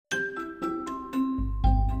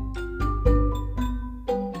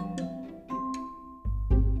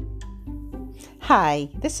Hi,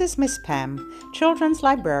 this is Miss Pam, children's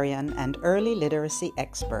librarian and early literacy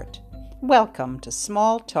expert. Welcome to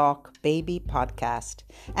Small Talk Baby Podcast,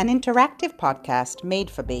 an interactive podcast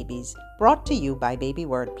made for babies, brought to you by Baby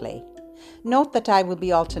Wordplay. Note that I will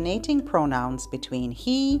be alternating pronouns between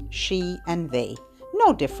he, she, and they.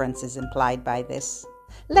 No difference is implied by this.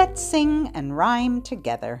 Let's sing and rhyme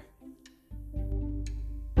together.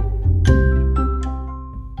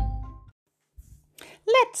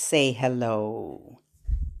 Let's say hello.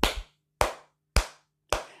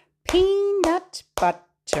 Peanut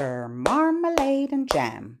butter, marmalade and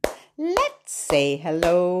jam. Let's say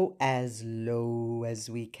hello as low as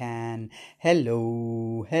we can.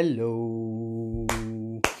 Hello, hello.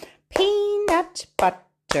 Peanut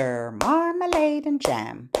butter, marmalade and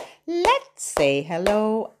jam. Let's say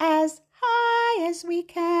hello as high as we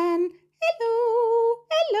can. Hello,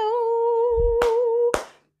 hello.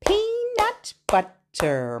 Peanut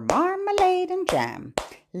butter, marmalade and jam.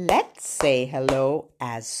 Let's say hello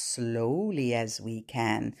as slowly as we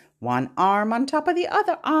can. One arm on top of the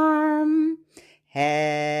other arm. Hello.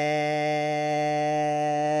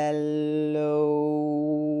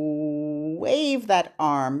 Wave that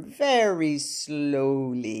arm very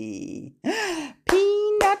slowly.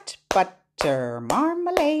 Peanut butter,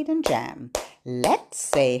 marmalade and jam. Let's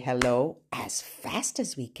say hello as fast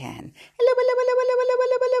as we can. Hello, hello, hello, hello, hello,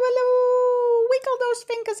 hello, hello, hello. Wiggle those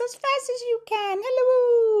fingers as fast as you can.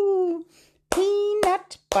 Hello.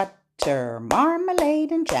 Peanut butter,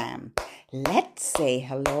 marmalade and jam. Let's say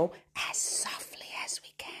hello as softly as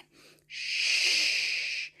we can.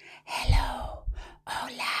 Shh. Hello.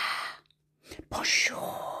 Hola.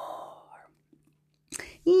 Bonjour.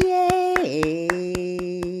 Yay.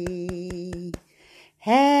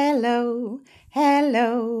 Hello.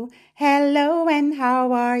 Hello. Hello. And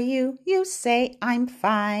how are you? You say I'm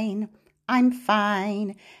fine. I'm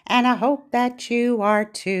fine, and I hope that you are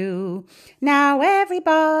too. Now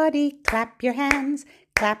everybody clap your hands,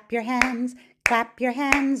 clap your hands, clap your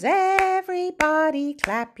hands. Everybody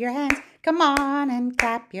clap your hands. Come on and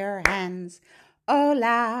clap your hands.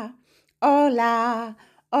 Hola, hola,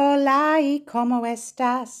 hola, ¿y cómo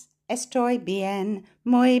estás? Estoy bien,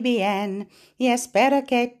 muy bien, y espero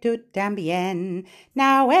que tú también.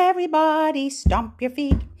 Now everybody stomp your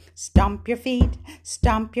feet. Stomp your feet,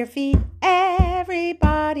 stomp your feet.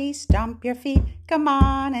 Everybody stomp your feet. Come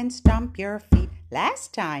on and stomp your feet.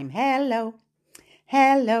 Last time, hello,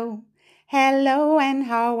 hello, hello, and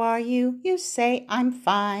how are you? You say I'm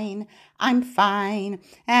fine, and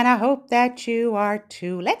I hope that you are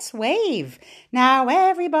too. Let's wave. Now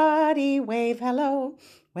everybody wave hello.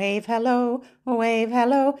 Wave hello, wave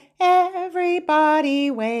hello.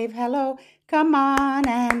 Everybody wave hello. Come on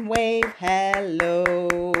and wave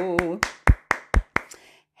hello.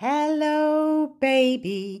 Hello,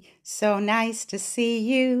 baby, so nice to see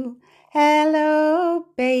you. Hello,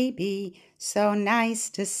 baby, so nice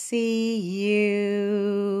to see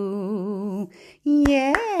you.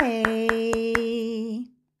 Yay!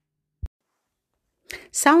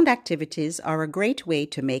 Sound activities are a great way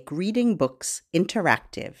to make reading books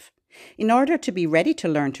interactive. In order to be ready to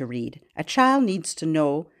learn to read, a child needs to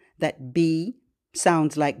know that B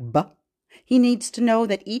sounds like B. He needs to know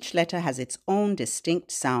that each letter has its own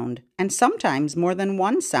distinct sound, and sometimes more than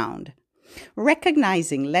one sound.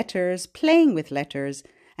 Recognizing letters, playing with letters,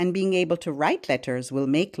 and being able to write letters will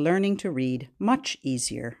make learning to read much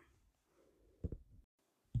easier.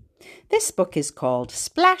 This book is called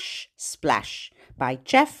Splash, Splash by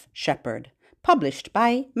Jeff Shepherd, published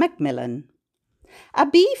by Macmillan. A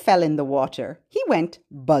bee fell in the water. He went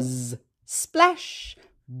buzz, splash,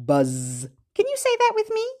 buzz. Can you say that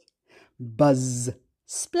with me? Buzz,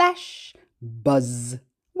 splash, buzz.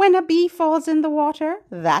 When a bee falls in the water,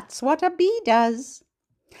 that's what a bee does.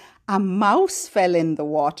 A mouse fell in the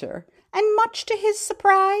water, and much to his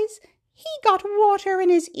surprise, he got water in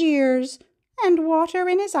his ears and water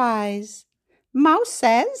in his eyes. Mouse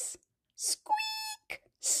says, squeak,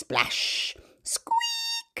 splash,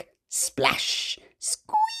 squeak, splash,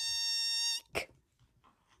 squeak.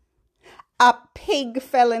 A pig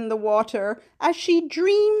fell in the water as she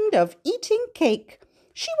dreamed of eating cake.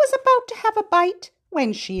 She was about to have a bite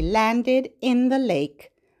when she landed in the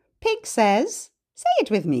lake. Pig says, say it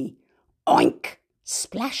with me, oink,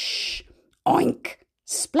 splash, oink,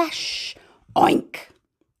 splash, oink.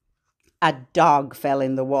 A dog fell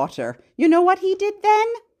in the water. You know what he did then?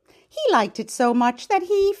 He liked it so much that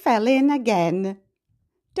he fell in again.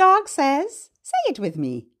 Dog says, say it with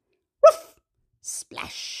me, woof,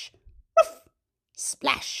 splash, woof,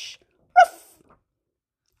 splash, woof.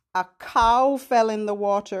 A cow fell in the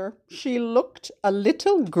water. She looked a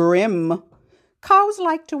little grim. Cows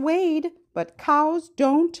like to wade, but cows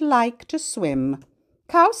don't like to swim.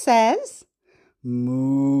 Cow says,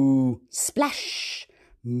 moo, splash,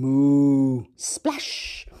 moo,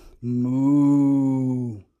 splash,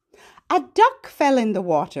 moo. A duck fell in the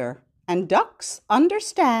water, and ducks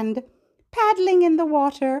understand. Paddling in the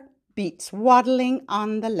water beats waddling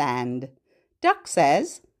on the land. Duck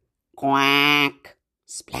says, quack,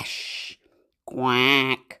 splash,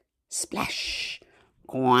 quack, splash,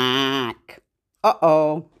 quack.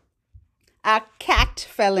 Uh-oh. A cat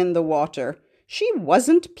fell in the water. She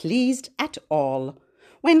wasn't pleased at all.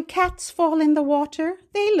 When cats fall in the water,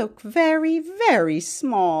 they look very, very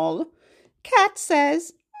small. Cat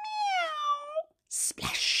says, meow,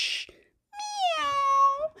 splash,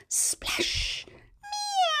 meow, splash,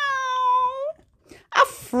 meow. A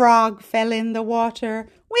frog fell in the water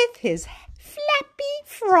with his flappy,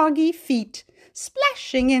 froggy feet.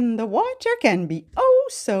 Splashing in the water can be oh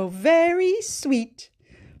so very sweet.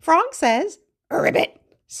 Frog says, a ribbit,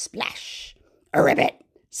 splash, a ribbit,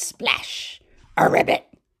 splash, a ribbit.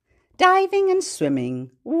 Diving and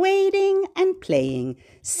swimming, wading and playing.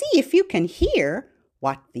 See if you can hear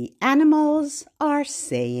what the animals are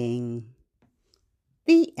saying.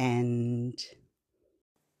 The end.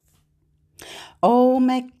 Old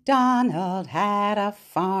MacDonald had a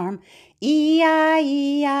farm, E-I-E-I-O,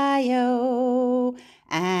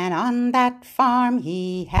 and on that farm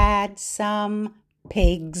he had some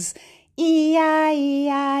pigs, E-I-E-I-O,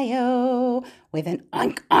 with an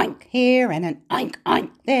oink oink here and an oink oink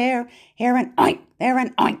there, here an oink, there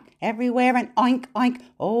an oink, everywhere an oink oink.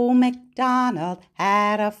 Old MacDonald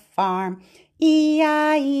had a farm,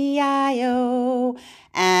 E-I-E-I-O,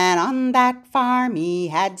 and on that farm he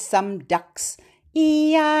had some ducks,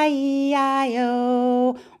 E-I-E-I-O,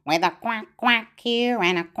 with a quack quack here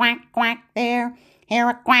and a quack quack there, here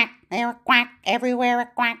a quack, there a quack, everywhere a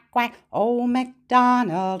quack quack. Old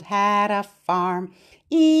MacDonald had a farm,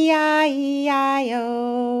 E-I-E-I-O,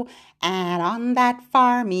 and on that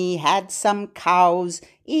farm he had some cows,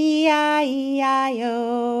 E-I-E-I-O,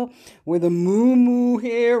 with a moo-moo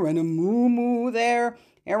here and a moo-moo there,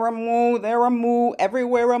 here a moo, there a moo,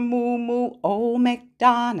 everywhere a moo-moo. Old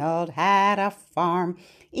MacDonald had a farm,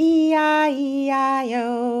 E-I-E-I-O,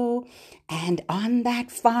 and on that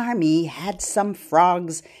farm he had some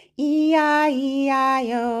frogs,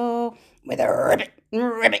 E-I-E-I-O, with a ribbit,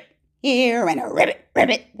 ribbit here and a ribbit,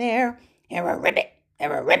 ribbit there, here a ribbit,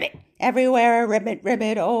 there a ribbit, everywhere a ribbit,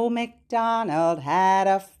 ribbit. Old MacDonald had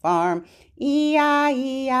a farm,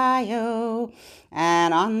 E-I-E-I-O,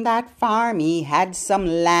 and on that farm he had some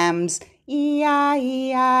lambs, E-I-E-I-O,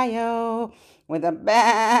 with a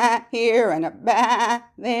ba here and a ba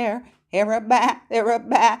there, here a ba, there a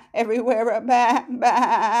ba, everywhere a ba,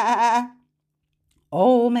 ba.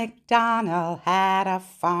 Old MacDonald had a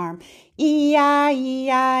farm, E-I-E-I-O,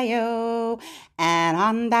 and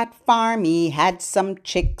on that farm he had some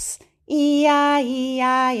chicks, E-I-E-I-O,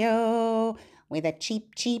 with a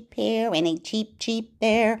cheep cheep here and a cheep cheep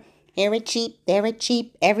there, here a cheep, there a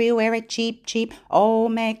cheep, everywhere a cheep cheep.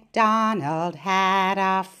 Old MacDonald had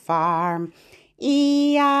a farm,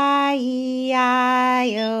 E-I-E-I-O.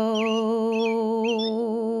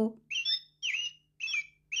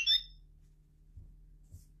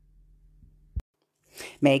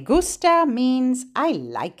 Me gusta means I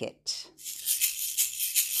like it.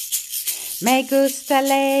 Me gusta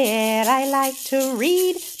leer, I like to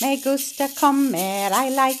read. Me gusta comer, I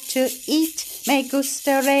like to eat. Me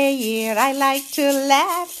gusta reír, I like to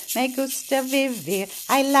laugh. Me gusta vivir,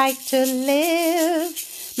 I like to live.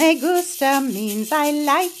 Me gusta means I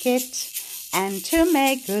like it. And to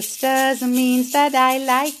me gustas means that I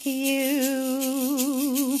like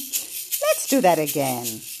you. Let's do that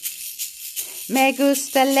again. Me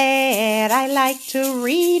gusta leer, I like to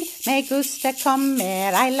read. Me gusta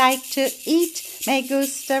comer, I like to eat. Me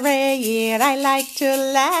gusta reír, I like to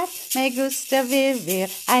laugh. Me gusta vivir,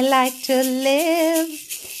 I like to live.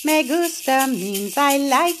 Me gusta means I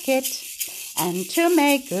like it. And to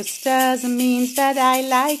me gustas means that I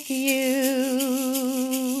like you.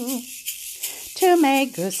 To me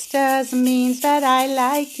gustas means that I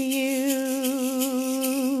like you.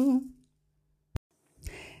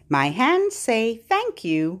 My hands say thank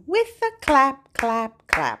you with a clap, clap,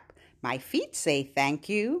 clap. My feet say thank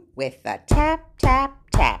you with a tap, tap,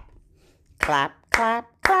 tap. Clap,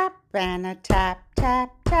 clap, clap, and a tap,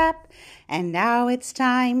 tap, tap. And now it's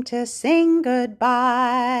time to sing goodbye.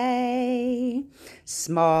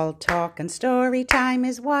 Small talk and story time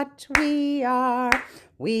is what we are.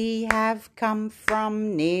 We have come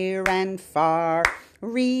from near and far,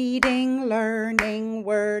 reading, learning,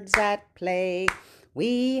 words at play.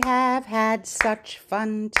 We have had such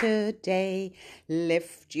fun today.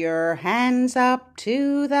 Lift your hands up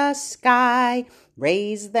to the sky.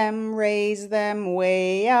 Raise them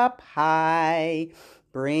way up high.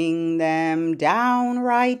 Bring them down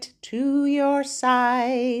right to your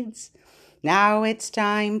sides. Now it's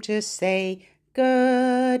time to say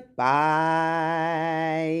goodbye.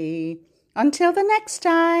 Until the next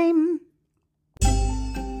time.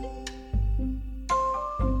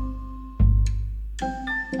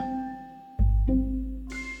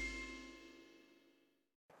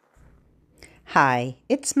 Hi,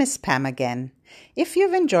 it's Miss Pam again. If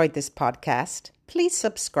you've enjoyed this podcast, please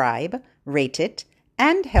subscribe, rate it,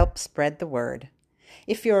 and help spread the word.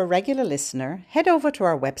 If you're a regular listener, head over to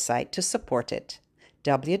our website to support it,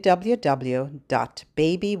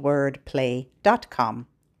 www.babywordplay.com.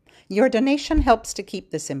 Your donation helps to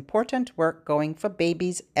keep this important work going for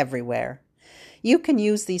babies everywhere. You can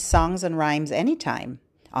use these songs and rhymes anytime.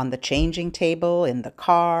 On the changing table, in the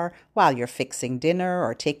car, while you're fixing dinner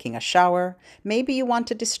or taking a shower. Maybe you want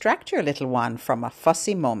to distract your little one from a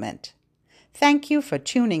fussy moment. Thank you for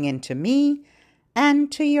tuning in to me and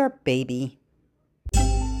to your baby.